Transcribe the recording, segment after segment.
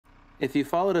If you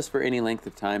followed us for any length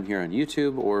of time here on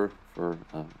YouTube or for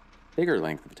a bigger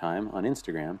length of time on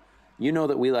Instagram, you know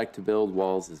that we like to build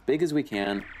walls as big as we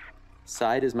can,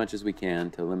 side as much as we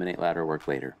can to eliminate ladder work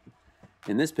later.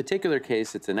 In this particular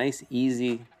case, it's a nice,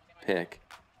 easy pick.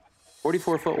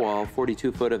 44-foot wall,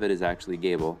 42 foot of it is actually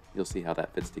gable. You'll see how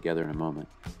that fits together in a moment.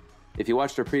 If you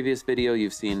watched our previous video,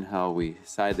 you've seen how we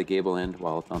side the gable end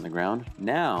while it's on the ground.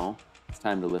 Now, it's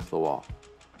time to lift the wall.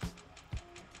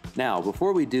 Now,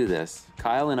 before we do this,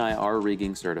 Kyle and I are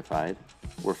rigging certified.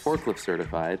 We're forklift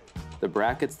certified. The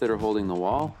brackets that are holding the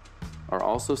wall are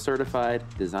also certified,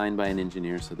 designed by an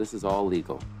engineer, so this is all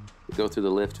legal. We go through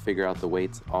the lift, figure out the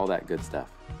weights, all that good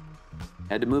stuff.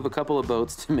 Had to move a couple of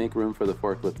boats to make room for the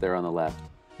forklift there on the left.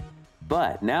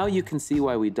 But now you can see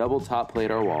why we double top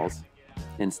plate our walls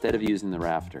instead of using the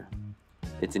rafter.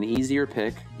 It's an easier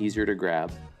pick, easier to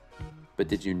grab. But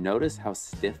did you notice how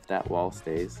stiff that wall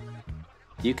stays?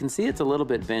 You can see it's a little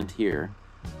bit bent here,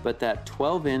 but that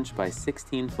 12-inch by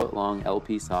 16-foot long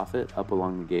LP soffit up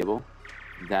along the gable,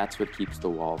 that's what keeps the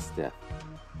wall stiff.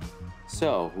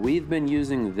 So we've been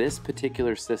using this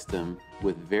particular system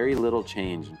with very little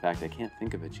change. In fact, I can't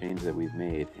think of a change that we've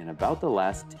made in about the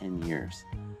last 10 years.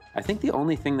 I think the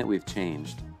only thing that we've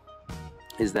changed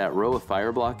is that row of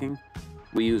fire blocking.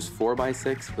 We use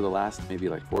 4x6 for the last maybe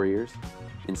like 4 years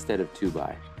instead of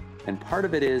 2x. And part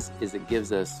of it is it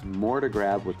gives us more to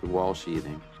grab with the wall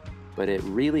sheathing, but it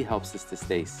really helps us to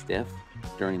stay stiff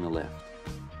during the lift.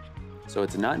 So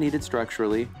it's not needed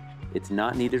structurally, it's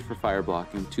not needed for fire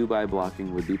blocking, 2x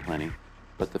blocking would be plenty,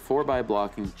 but the 4x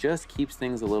blocking just keeps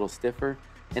things a little stiffer.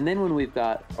 And then when we've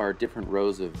got our different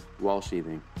rows of wall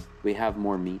sheathing, we have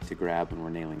more meat to grab when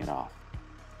we're nailing it off.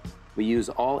 We use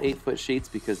all 8-foot sheets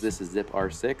because this is zip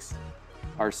R6.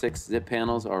 R6 zip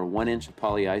panels are 1-inch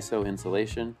polyiso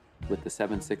insulation with the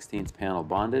 7/16 panel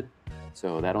bonded.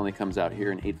 So that only comes out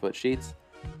here in 8-foot sheets.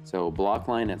 So block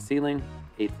line at ceiling,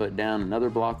 8 foot down,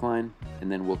 another block line,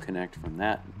 and then we'll connect from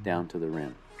that down to the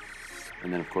rim.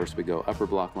 And then of course we go upper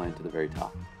block line to the very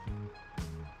top.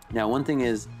 Now one thing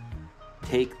is,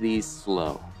 take these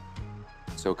slow.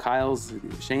 So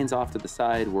Shane's off to the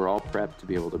side, we're all prepped to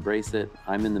be able to brace it.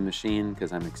 I'm in the machine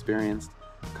because I'm experienced.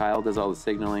 Kyle does all the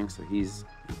signaling, so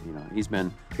we've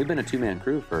been a two-man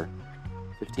crew for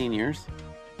 15 years,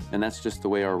 and that's just the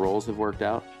way our roles have worked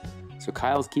out. So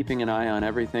Kyle's keeping an eye on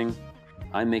everything.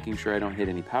 I'm making sure I don't hit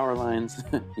any power lines,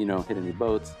 hit any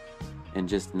boats, and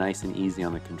just nice and easy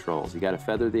on the controls. You got to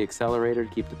feather the accelerator to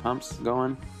keep the pumps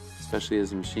going, especially as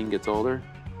the machine gets older.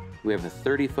 We have a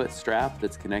 30-foot strap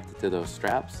that's connected to those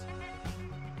straps.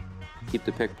 Keep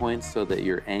the pick points so that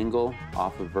your angle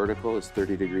off of vertical is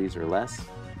 30 degrees or less.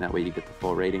 That way you get the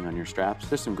full rating on your straps.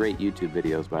 There's some great YouTube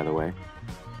videos, by the way,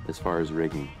 as far as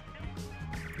rigging.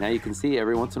 Now you can see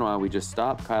every once in a while we just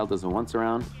stop. Kyle does a once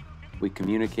around. We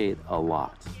communicate a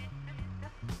lot.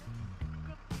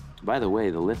 By the way,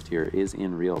 the lift here is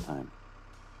in real time.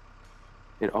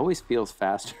 It always feels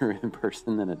faster in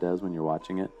person than it does when you're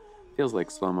watching it. It feels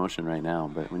like slow motion right now,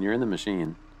 but when you're in the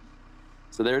machine.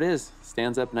 So there it is,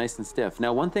 stands up nice and stiff.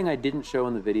 Now one thing I didn't show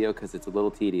in the video because it's a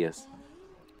little tedious,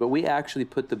 but we actually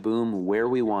put the boom where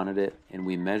we wanted it, and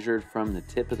we measured from the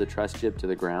tip of the truss jib to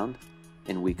the ground,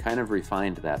 and we kind of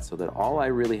refined that so that all I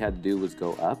really had to do was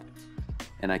go up,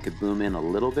 and I could boom in a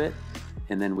little bit,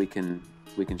 and then we can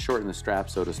shorten the strap,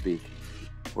 so to speak,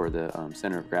 or the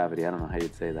center of gravity. I don't know how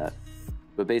you'd say that,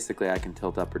 but basically I can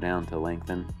tilt up or down to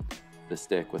lengthen the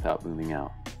stick without booming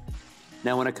out.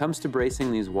 Now when it comes to bracing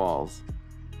these walls,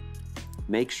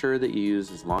 make sure that you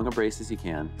use as long a brace as you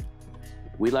can.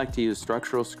 We like to use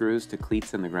structural screws to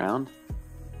cleats in the ground,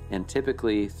 and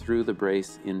typically through the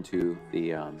brace into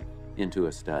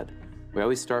a stud. We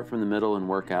always start from the middle and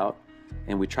work out,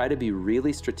 and we try to be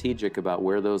really strategic about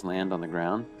where those land on the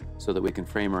ground so that we can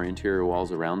frame our interior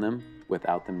walls around them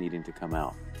without them needing to come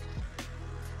out.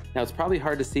 Now it's probably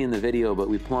hard to see in the video, but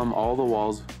we plumb all the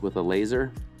walls with a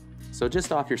laser. So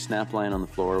just off your snap line on the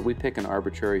floor, we pick an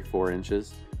arbitrary 4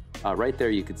 inches. Right there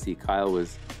you could see Kyle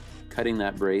was cutting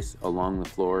that brace along the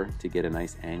floor to get a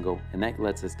nice angle, and that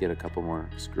lets us get a couple more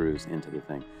screws into the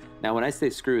thing. Now when I say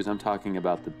screws, I'm talking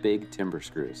about the big timber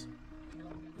screws.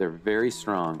 They're very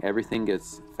strong. Everything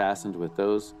gets fastened with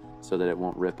those so that it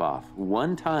won't rip off.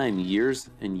 One time, years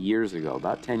and years ago,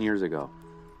 about 10 years ago,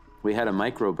 we had a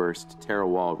microburst tear a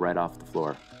wall right off the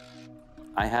floor.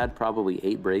 I had probably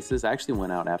 8 braces. I actually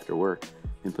went out after work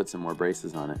and put some more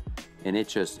braces on it, and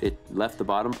it left the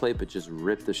bottom plate but just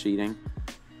ripped the sheeting.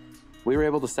 We were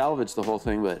able to salvage the whole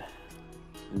thing, but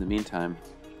in the meantime,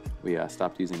 we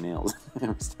stopped using nails. We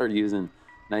started using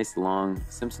nice long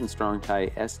Simpson Strong Tie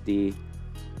SDWS,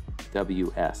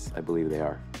 I believe they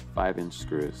are, 5-inch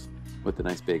screws. with the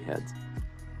nice big heads.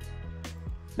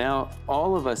 Now,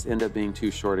 all of us end up being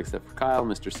too short except for Kyle,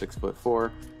 Mr.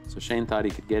 6'4". So Shane thought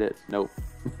he could get it. Nope.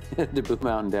 Had to boom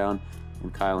out and down,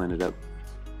 and Kyle ended up,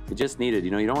 it just needed,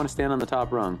 you don't want to stand on the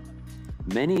top rung.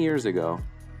 Many years ago,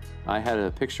 I had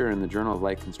a picture in the Journal of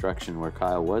Light Construction where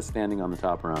Kyle was standing on the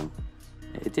top rung.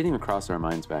 It didn't even cross our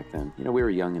minds back then. We were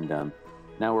young and dumb.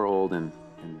 Now we're old and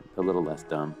a little less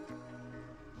dumb.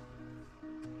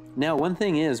 Now, one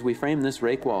thing is, we framed this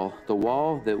rake wall. The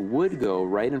wall that would go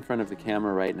right in front of the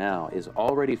camera right now is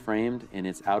already framed and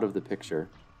it's out of the picture.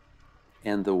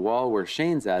 And the wall where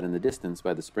Shane's at in the distance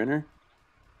by the sprinter,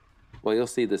 well, you'll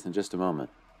see this in just a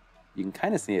moment. You can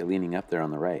kind of see it leaning up there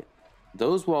on the right.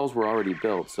 Those walls were already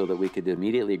built so that we could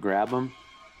immediately grab them,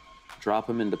 drop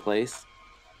them into place,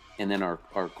 and then our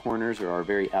corners or our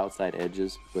very outside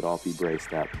edges would all be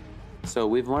braced up. So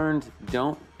we've learned,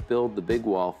 don't build the big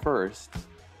wall first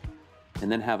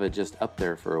and then have it just up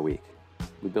there for a week.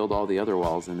 We build all the other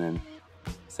walls and then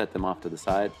set them off to the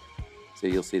side. So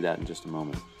you'll see that in just a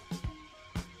moment.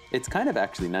 It's kind of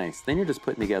actually nice. Then you're just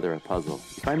putting together a puzzle.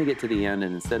 You finally get to the end,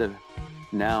 and instead of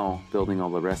now building all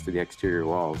the rest of the exterior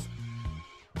walls,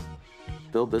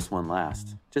 build this one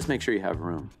last. Just make sure you have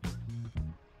room.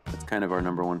 That's kind of our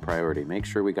 #1 priority. Make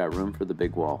sure we got room for the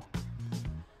big wall.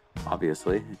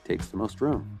 Obviously, it takes the most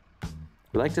room.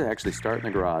 We like to actually start in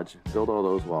the garage, build all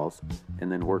those walls,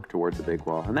 and then work towards the big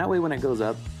wall. And that way when it goes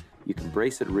up, you can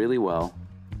brace it really well.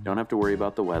 You don't have to worry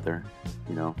about the weather.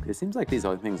 It seems like these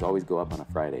things always go up on a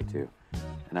Friday too.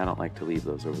 And I don't like to leave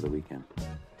those over the weekend.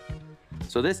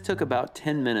 So this took about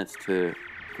 10 minutes to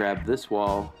grab this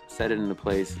wall, set it into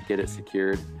place, get it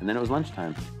secured, and then it was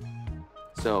lunchtime.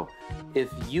 So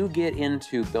if you get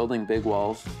into building big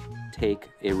walls, take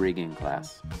a rigging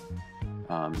class.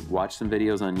 Watch some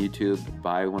videos on YouTube,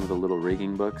 buy one of the little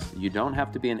rigging books. You don't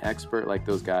have to be an expert like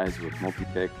those guys with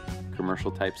multi-pick,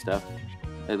 commercial type stuff,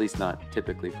 at least not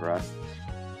typically for us.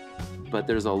 But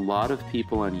there's a lot of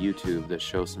people on YouTube that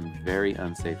show some very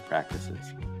unsafe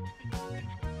practices.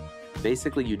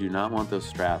 Basically, you do not want those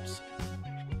straps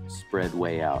spread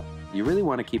way out. You really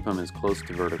want to keep them as close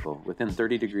to vertical, within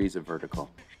 30 degrees of vertical,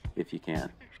 if you can.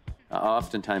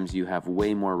 Oftentimes you have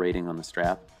way more rating on the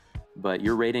strap, but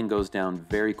your rating goes down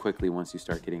very quickly once you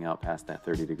start getting out past that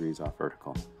 30 degrees off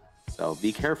vertical. So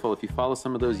be careful. If you follow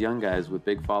some of those young guys with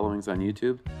big followings on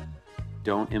YouTube,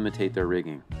 don't imitate their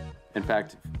rigging. In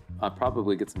fact, I'll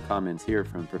probably get some comments here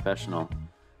from professional,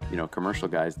 commercial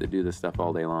guys that do this stuff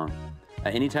all day long.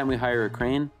 Anytime we hire a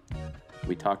crane,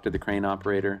 we talk to the crane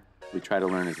operator. We try to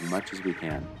learn as much as we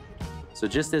can. So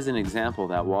just as an example,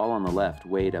 that wall on the left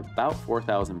weighed about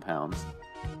 4,000 pounds,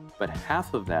 but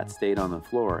half of that stayed on the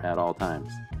floor at all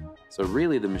times. So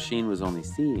really the machine was only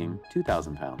seeing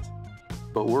 2,000 pounds,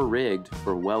 but we're rigged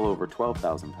for well over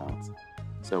 12,000 pounds.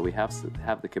 So we have to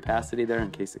have the capacity there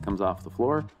in case it comes off the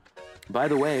floor. By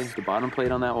the way, the bottom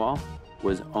plate on that wall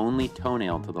was only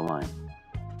toenailed to the line.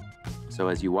 So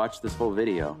as you watch this whole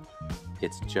video,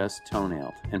 it's just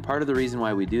toenailed. And part of the reason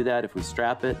why we do that, if we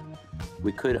strap it,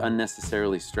 we could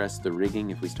unnecessarily stress the rigging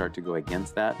if we start to go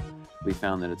against that. We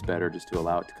found that it's better just to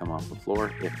allow it to come off the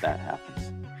floor if that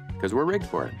happens, because we're rigged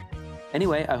for it.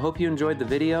 Anyway, I hope you enjoyed the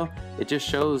video. It just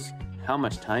shows how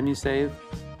much time you save,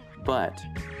 but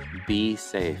be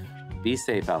safe. Be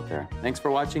safe out there. Thanks for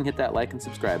watching. Hit that like and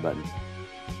subscribe button.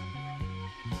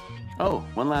 Oh,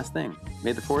 one last thing.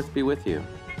 May the 4th be with you.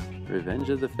 Revenge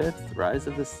of the 5th? Rise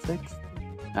of the 6th?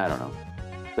 I don't know.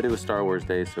 But it was Star Wars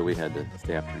Day, so we had to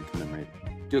stay after and commemorate.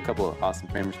 Do a couple of awesome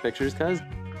framers pictures, because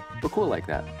we're cool like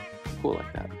that. Cool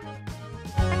like that.